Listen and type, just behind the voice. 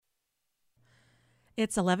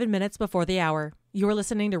It's 11 minutes before the hour. You're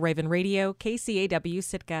listening to Raven Radio, KCAW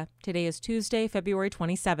Sitka. Today is Tuesday, February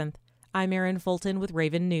 27th. I'm Erin Fulton with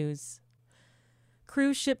Raven News.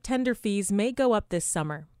 Cruise ship tender fees may go up this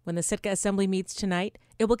summer. When the Sitka Assembly meets tonight,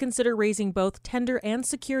 it will consider raising both tender and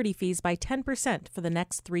security fees by 10% for the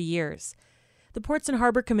next 3 years. The Ports and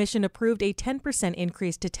Harbor Commission approved a 10%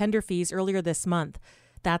 increase to tender fees earlier this month.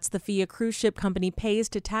 That's the fee a cruise ship company pays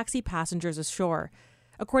to taxi passengers ashore.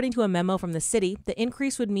 According to a memo from the city, the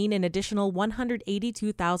increase would mean an additional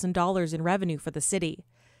 $182,000 in revenue for the city.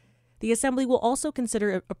 The Assembly will also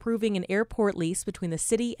consider approving an airport lease between the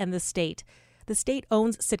city and the state. The state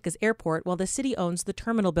owns Sitka's airport while the city owns the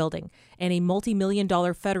terminal building, and a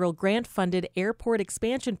multi-million-dollar federal grant-funded airport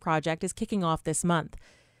expansion project is kicking off this month.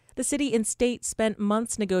 The city and state spent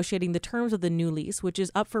months negotiating the terms of the new lease, which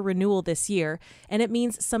is up for renewal this year, and it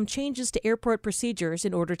means some changes to airport procedures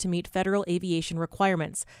in order to meet federal aviation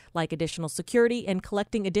requirements, like additional security and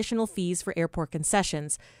collecting additional fees for airport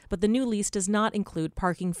concessions, but the new lease does not include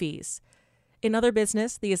parking fees. In other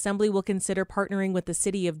business, the Assembly will consider partnering with the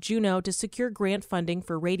city of Juneau to secure grant funding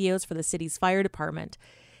for radios for the city's fire department.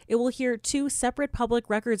 It will hear 2 separate public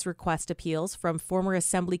records request appeals from former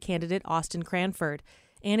Assembly candidate Austin Cranford,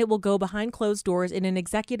 and it will go behind closed doors in an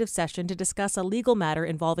executive session to discuss a legal matter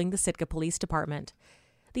involving the Sitka Police Department.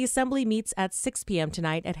 The Assembly meets at 6 p.m.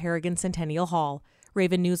 tonight at Harrigan Centennial Hall.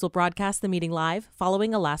 Raven News will broadcast the meeting live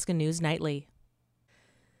following Alaska News Nightly.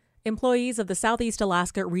 Employees of the Southeast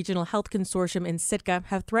Alaska Regional Health Consortium in Sitka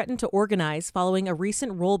have threatened to organize following a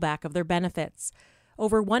recent rollback of their benefits.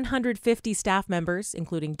 Over 150 staff members,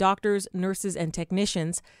 including doctors, nurses, and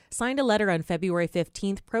technicians, signed a letter on February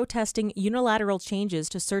 15th protesting unilateral changes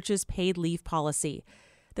to Search's paid leave policy.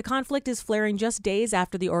 The conflict is flaring just days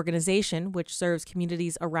after the organization, which serves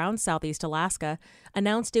communities around Southeast Alaska,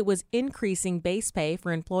 announced it was increasing base pay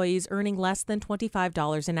for employees earning less than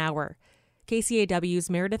 $25 an hour. KCAW's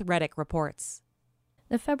Meredith Reddick reports.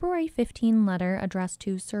 The February 15 letter addressed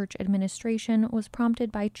to Search Administration was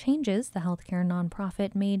prompted by changes the healthcare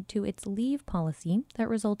nonprofit made to its leave policy that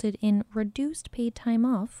resulted in reduced paid time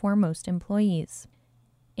off for most employees.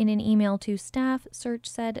 In an email to staff, Search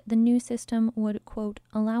said the new system would, quote,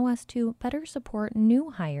 allow us to better support new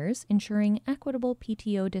hires, ensuring equitable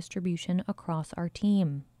PTO distribution across our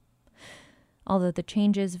team. Although the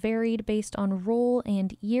changes varied based on role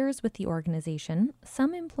and years with the organization,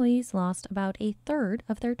 some employees lost about a third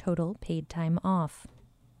of their total paid time off.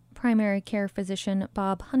 Primary care physician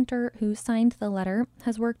Bob Hunter, who signed the letter,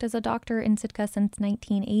 has worked as a doctor in Sitka since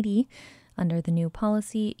 1980. Under the new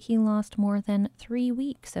policy, he lost more than 3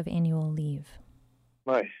 weeks of annual leave.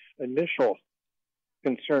 My initial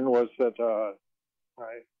concern was that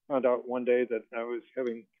I found out one day that I was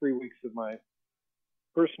having 3 weeks of my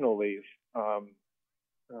personal leave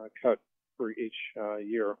cut for each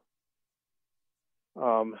year.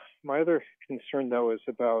 My other concern, though, is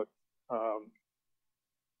about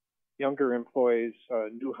younger employees,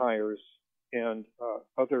 new hires, and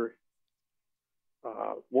other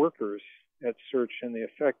workers at Search and the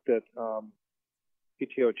effect that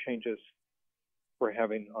PTO changes were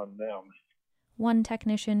having on them. One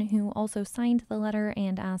technician who also signed the letter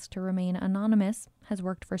and asked to remain anonymous has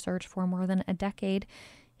worked for Search for more than a decade.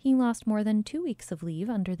 He lost more than 2 weeks of leave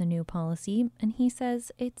under the new policy, and he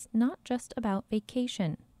says it's not just about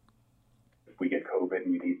vacation. If we get COVID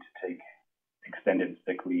and you need to take extended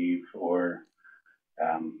sick leave, or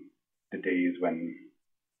the days when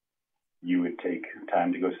you would take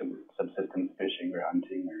time to go subsistence fishing or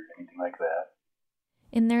hunting or anything like that.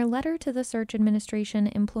 In their letter to the Search Administration,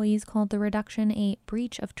 employees called the reduction a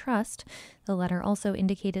breach of trust. The letter also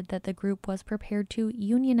indicated that the group was prepared to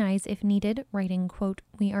unionize if needed, writing, quote,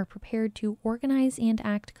 we are prepared to organize and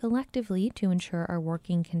act collectively to ensure our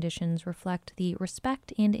working conditions reflect the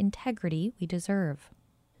respect and integrity we deserve.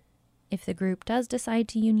 If the group does decide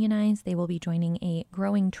to unionize, they will be joining a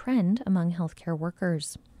growing trend among healthcare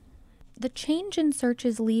workers. The change in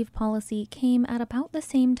Search's leave policy came at about the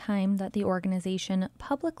same time that the organization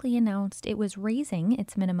publicly announced it was raising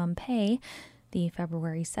its minimum pay. The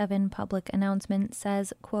February 7 public announcement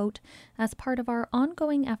says, quote, as part of our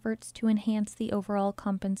ongoing efforts to enhance the overall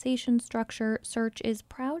compensation structure, Search is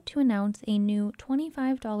proud to announce a new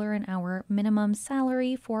 $25 an hour minimum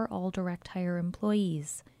salary for all direct hire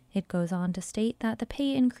employees. It goes on to state that the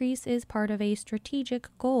pay increase is part of a strategic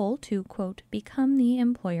goal to, quote, become the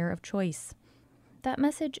employer of choice. That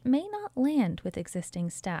message may not land with existing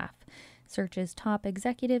staff. Search's top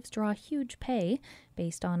executives draw huge pay.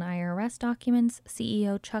 Based on IRS documents,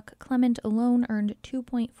 CEO Chuck Clement alone earned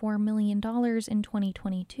 $2.4 million in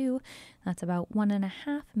 2022. That's about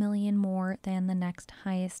 $1.5 million more than the next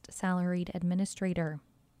highest salaried administrator.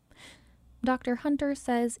 Dr. Hunter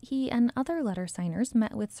says he and other letter signers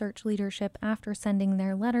met with Search leadership after sending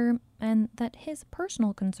their letter and that his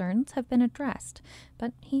personal concerns have been addressed,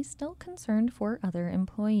 but he's still concerned for other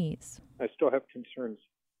employees. I still have concerns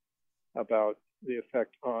about the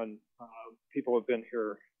effect on people who have been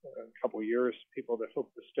here a couple of years, people that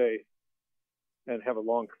hope to stay and have a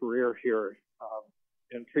long career here,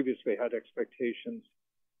 and previously had expectations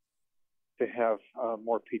to have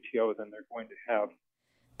more PTO than they're going to have.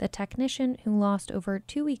 The technician, who lost over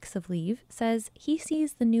 2 weeks of leave, says he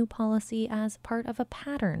sees the new policy as part of a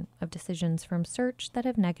pattern of decisions from Search that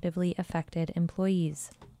have negatively affected employees.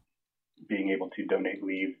 Being able to donate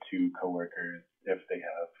leave to coworkers if they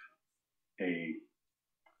have a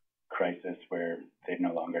crisis where they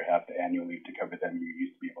no longer have the annual leave to cover them, you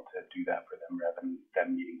used to be able to do that for them rather than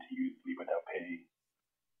them needing to use leave without pay.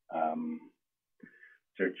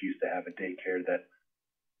 Search used to have a daycare that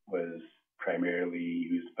was primarily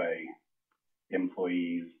used by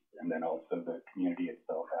employees and then also the community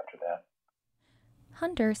itself after that.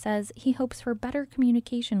 Hunter says he hopes for better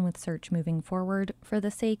communication with Search moving forward for the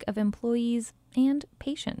sake of employees and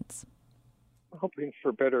patients. I'm hoping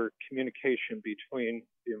for better communication between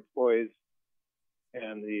the employees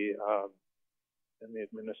and the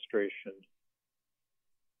administration,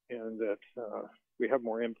 and that we have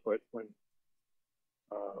more input when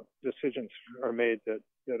decisions are made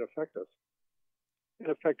that affect us and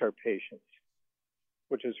affect our patients,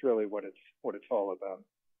 which is really what it's all about.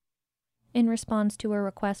 In response to a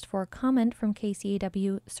request for comment from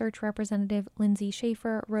KCAW, Search Representative Lindsay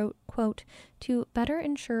Schaefer wrote, quote, "To better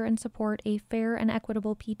ensure and support a fair and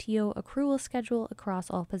equitable PTO accrual schedule across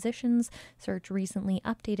all positions, Search recently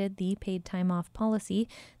updated the paid time off policy.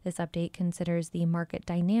 This update considers the market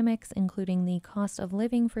dynamics, including the cost of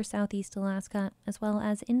living for Southeast Alaska, as well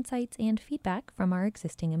as insights and feedback from our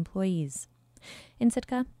existing employees." In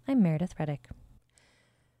Sitka, I'm Meredith Reddick.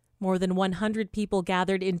 More than 100 people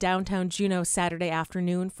gathered in downtown Juneau Saturday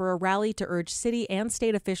afternoon for a rally to urge city and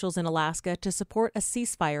state officials in Alaska to support a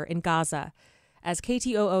ceasefire in Gaza. As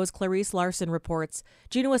KTOO's Clarice Larson reports,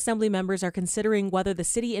 Juneau Assembly members are considering whether the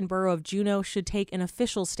city and borough of Juneau should take an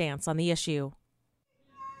official stance on the issue.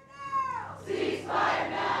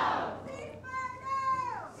 Ceasefire now! Ceasefire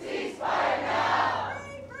now! Ceasefire now!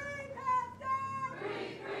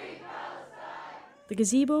 Free Palestine! The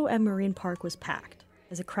gazebo at Marine Park was packed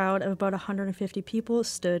as a crowd of about 150 people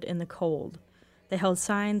stood in the cold. They held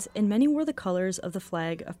signs, and many wore the colors of the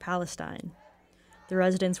flag of Palestine. The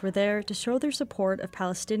residents were there to show their support of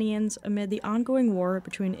Palestinians amid the ongoing war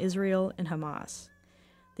between Israel and Hamas.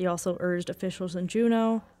 They also urged officials in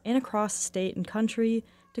Juneau and across the state and country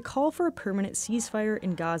to call for a permanent ceasefire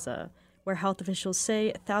in Gaza, where health officials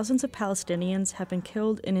say thousands of Palestinians have been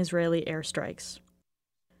killed in Israeli airstrikes.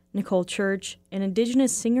 Nicole Church, an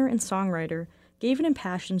Indigenous singer and songwriter, gave an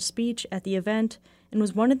impassioned speech at the event and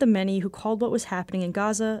was one of the many who called what was happening in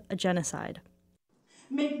Gaza a genocide.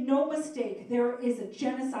 Make no mistake, there is a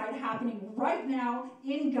genocide happening right now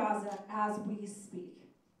in Gaza as we speak.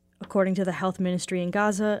 According to the health ministry in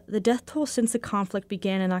Gaza, the death toll since the conflict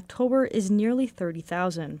began in October is nearly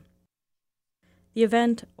 30,000. The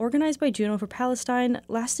event, organized by Juneau for Palestine,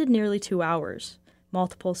 lasted nearly 2 hours.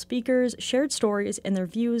 Multiple speakers shared stories and their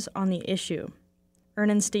views on the issue.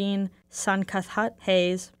 Ernestine Sankathat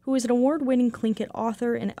Hayes, who is an award-winning Tlingit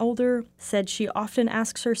author and elder, said she often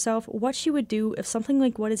asks herself what she would do if something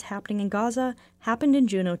like what is happening in Gaza happened in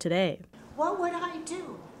Juneau today. What would I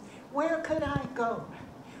do? Where could I go?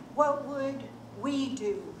 What would we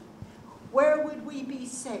do? Where would we be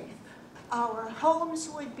safe? Our homes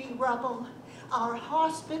would be rubble. Our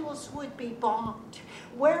hospitals would be bombed.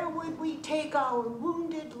 Where would we take our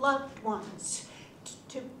wounded loved ones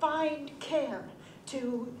to find care?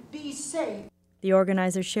 To be safe. The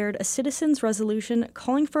organizers shared a citizens' resolution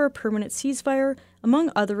calling for a permanent ceasefire,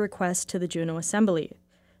 among other requests to the Juneau Assembly.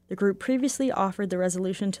 The group previously offered the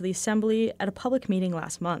resolution to the Assembly at a public meeting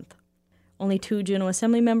last month. Only 2 Juneau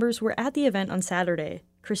Assembly members were at the event on Saturday,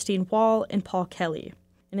 Christine Wall and Paul Kelly.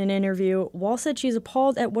 In an interview, Wall said she's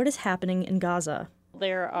appalled at what is happening in Gaza.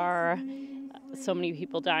 There are so many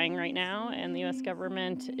people dying right now, and the U.S.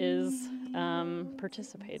 government is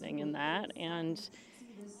participating in that, and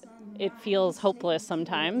it feels hopeless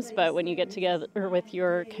sometimes, but when you get together with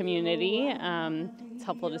your community, it's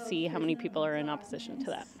helpful to see how many people are in opposition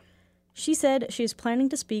to that. She said she is planning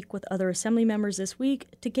to speak with other Assembly members this week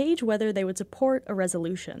to gauge whether they would support a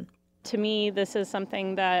resolution. To me, this is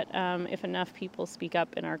something that if enough people speak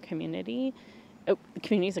up in our communities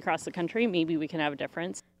across the country, maybe we can have a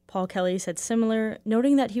difference. Paul Kelly said similar,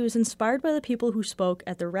 noting that he was inspired by the people who spoke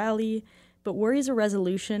at the rally, but worries a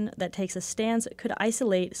resolution that takes a stance could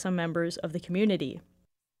isolate some members of the community.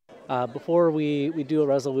 Before we do a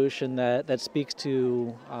resolution that speaks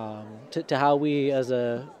to how we as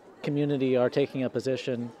a community are taking a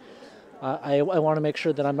position, I want to make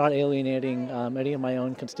sure that I'm not alienating any of my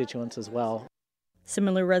own constituents as well.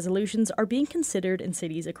 Similar resolutions are being considered in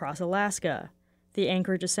cities across Alaska. The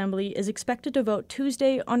Anchorage Assembly is expected to vote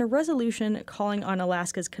Tuesday on a resolution calling on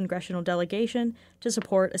Alaska's congressional delegation to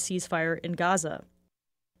support a ceasefire in Gaza.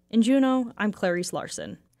 In Juneau, I'm Clarice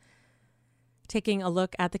Larson. Taking a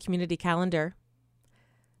look at the community calendar.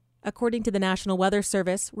 According to the National Weather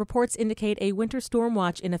Service, reports indicate a winter storm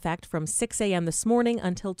watch in effect from 6 a.m. this morning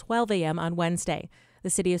until 12 a.m. on Wednesday. The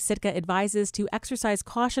city of Sitka advises to exercise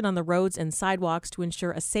caution on the roads and sidewalks to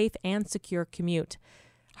ensure a safe and secure commute.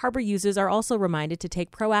 Harbor users are also reminded to take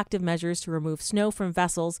proactive measures to remove snow from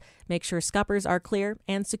vessels, make sure scuppers are clear,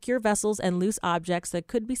 and secure vessels and loose objects that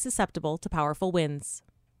could be susceptible to powerful winds.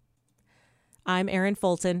 I'm Erin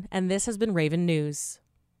Fulton, and this has been Raven News.